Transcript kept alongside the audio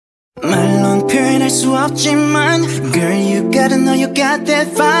알 수 없지만 Girl you gotta know you got that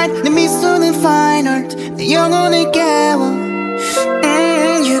fight 내 미소는 fine art 내 영혼을 깨워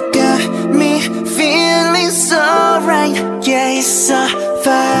You got me feeling so right Yeah it's so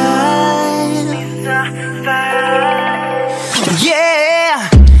fine Yeah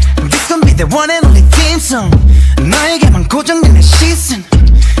This gon' be the one and only theme song 너에게만 고정된 내 시선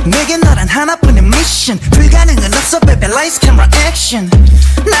내게 너란 하나뿐인 미션 불가능은 없어 baby lights camera action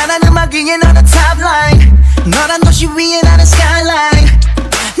나란 음악 위에 너는 top line 너란 도시 위에 나는 skyline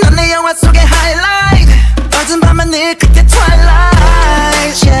넌 내 영화 속의 highlight 어두운 밤하늘 끝에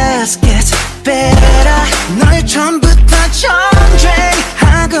twilight Just gets better 널 처음부터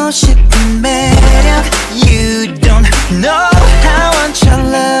전쟁하고 싶은 매력 You don't know how I want your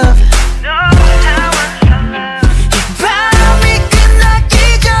love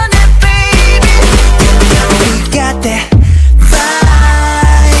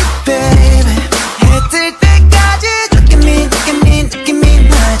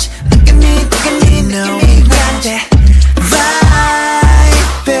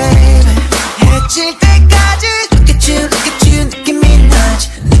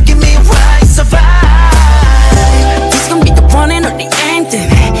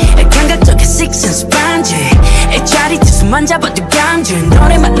잡아도 강제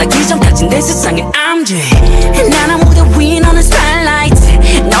너를 만나기 전까진 내 세상에 I'm J 나는 무대 위 너는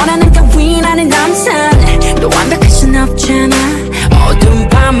spotlight 너라는 가위 나는 남산 너 완벽할 순 없잖아 어두운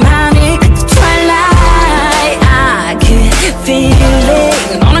밤하늘 끝에 twilight I can feel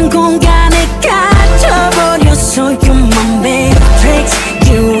it 너는 공간에 갇혀버렸어 You're my matrix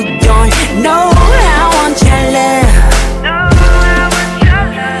You don't know how I want your love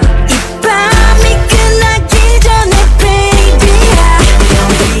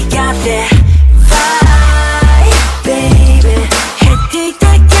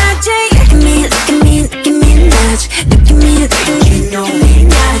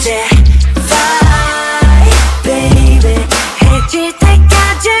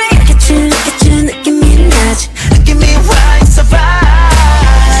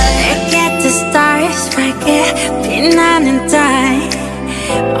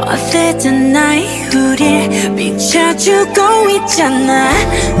비춰주고 있잖아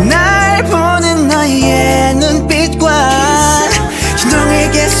날 보는 너의 눈빛